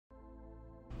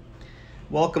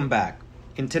Welcome back.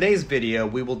 In today's video,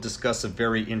 we will discuss a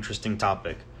very interesting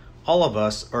topic. All of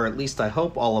us, or at least I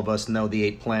hope all of us, know the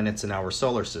 8 planets in our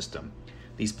solar system.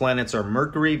 These planets are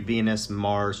Mercury, Venus,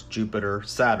 Mars, Jupiter,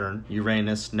 Saturn,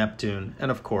 Uranus, Neptune,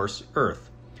 and of course, Earth.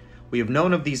 We have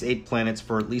known of these 8 planets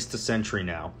for at least a century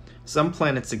now. Some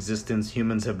planets' existence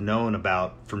humans have known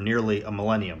about for nearly a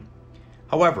millennium.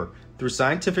 However, through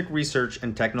scientific research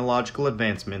and technological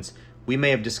advancements, we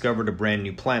may have discovered a brand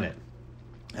new planet.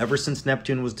 Ever since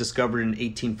Neptune was discovered in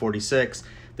 1846,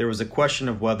 there was a question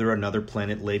of whether another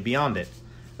planet lay beyond it.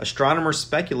 Astronomers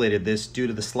speculated this due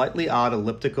to the slightly odd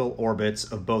elliptical orbits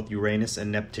of both Uranus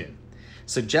and Neptune,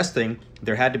 suggesting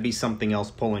there had to be something else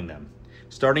pulling them.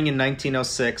 Starting in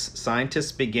 1906,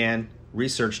 scientists began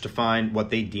research to find what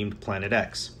they deemed Planet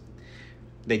X.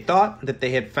 They thought that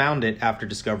they had found it after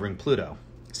discovering Pluto.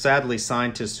 Sadly,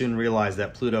 scientists soon realized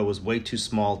that Pluto was way too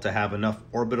small to have enough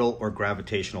orbital or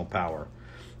gravitational power.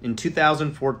 In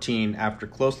 2014, after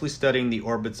closely studying the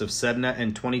orbits of Sedna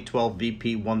and 2012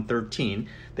 VP 113,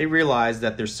 they realized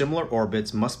that their similar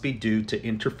orbits must be due to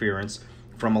interference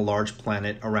from a large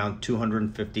planet around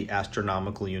 250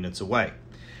 astronomical units away.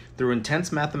 Through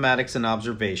intense mathematics and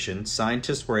observation,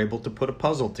 scientists were able to put a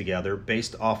puzzle together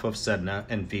based off of Sedna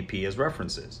and VP as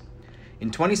references. In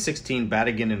 2016,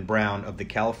 Badigan and Brown of the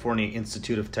California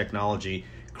Institute of Technology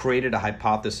created a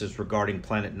hypothesis regarding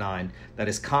Planet 9 that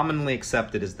is commonly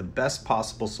accepted as the best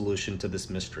possible solution to this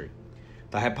mystery.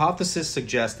 The hypothesis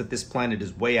suggests that this planet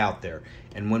is way out there,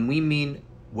 and when we mean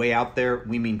way out there,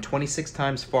 we mean 26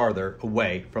 times farther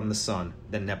away from the Sun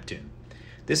than Neptune.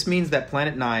 This means that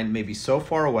Planet 9 may be so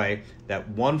far away that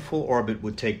one full orbit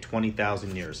would take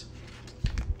 20,000 years.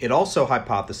 It also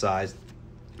hypothesized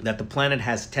that the planet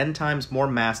has 10 times more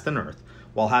mass than Earth,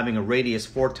 while having a radius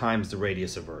 4 times the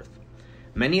radius of Earth.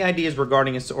 Many ideas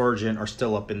regarding its origin are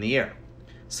still up in the air.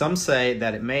 Some say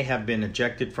that it may have been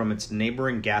ejected from its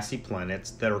neighboring gassy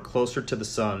planets that are closer to the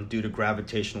Sun due to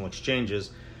gravitational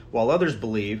exchanges, while others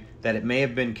believe that it may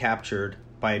have been captured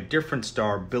by a different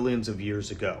star billions of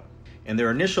years ago. In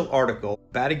their initial article,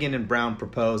 Badigan and Brown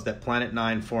proposed that Planet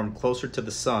 9 formed closer to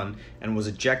the Sun and was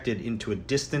ejected into a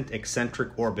distant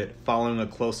eccentric orbit following a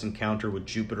close encounter with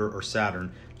Jupiter or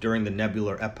Saturn during the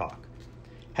nebular epoch.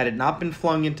 Had it not been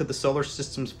flung into the solar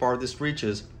system's farthest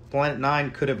reaches, Planet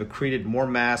 9 could have accreted more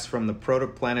mass from the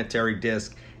protoplanetary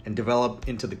disk and developed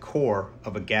into the core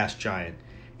of a gas giant.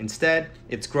 Instead,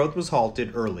 its growth was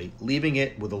halted early, leaving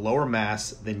it with a lower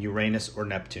mass than Uranus or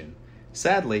Neptune.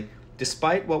 Sadly,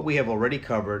 despite what we have already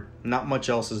covered, not much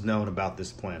else is known about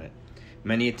this planet.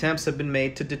 Many attempts have been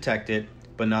made to detect it,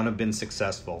 but none have been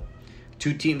successful.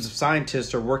 2 teams of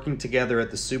scientists are working together at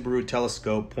the Subaru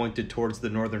telescope pointed towards the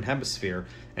northern hemisphere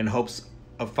in hopes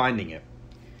of finding it.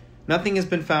 Nothing has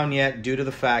been found yet due to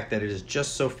the fact that it is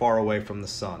just so far away from the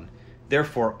Sun,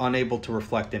 therefore unable to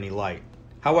reflect any light.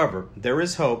 However, there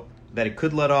is hope that it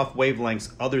could let off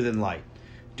wavelengths other than light.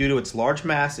 Due to its large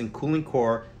mass and cooling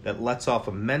core that lets off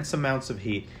immense amounts of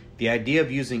heat, the idea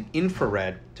of using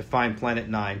infrared to find Planet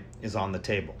 9 is on the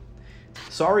table.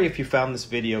 Sorry if you found this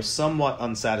video somewhat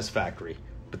unsatisfactory,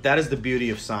 but that is the beauty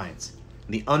of science,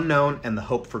 the unknown and the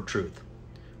hope for truth.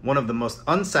 One of the most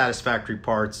unsatisfactory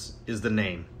parts is the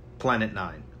name, Planet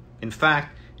 9. In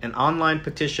fact, an online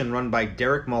petition run by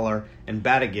Derek Muller and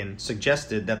Badigan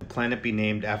suggested that the planet be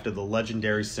named after the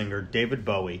legendary singer David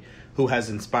Bowie, who has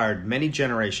inspired many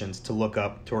generations to look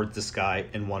up towards the sky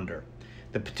and wonder.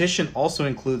 The petition also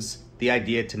includes the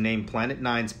idea to name Planet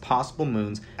 9's possible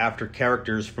moons after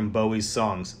characters from Bowie's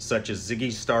songs, such as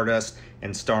Ziggy Stardust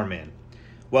and Starman.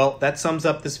 Well, that sums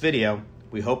up this video.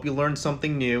 We hope you learned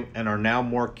something new and are now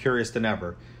more curious than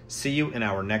ever. See you in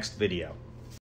our next video.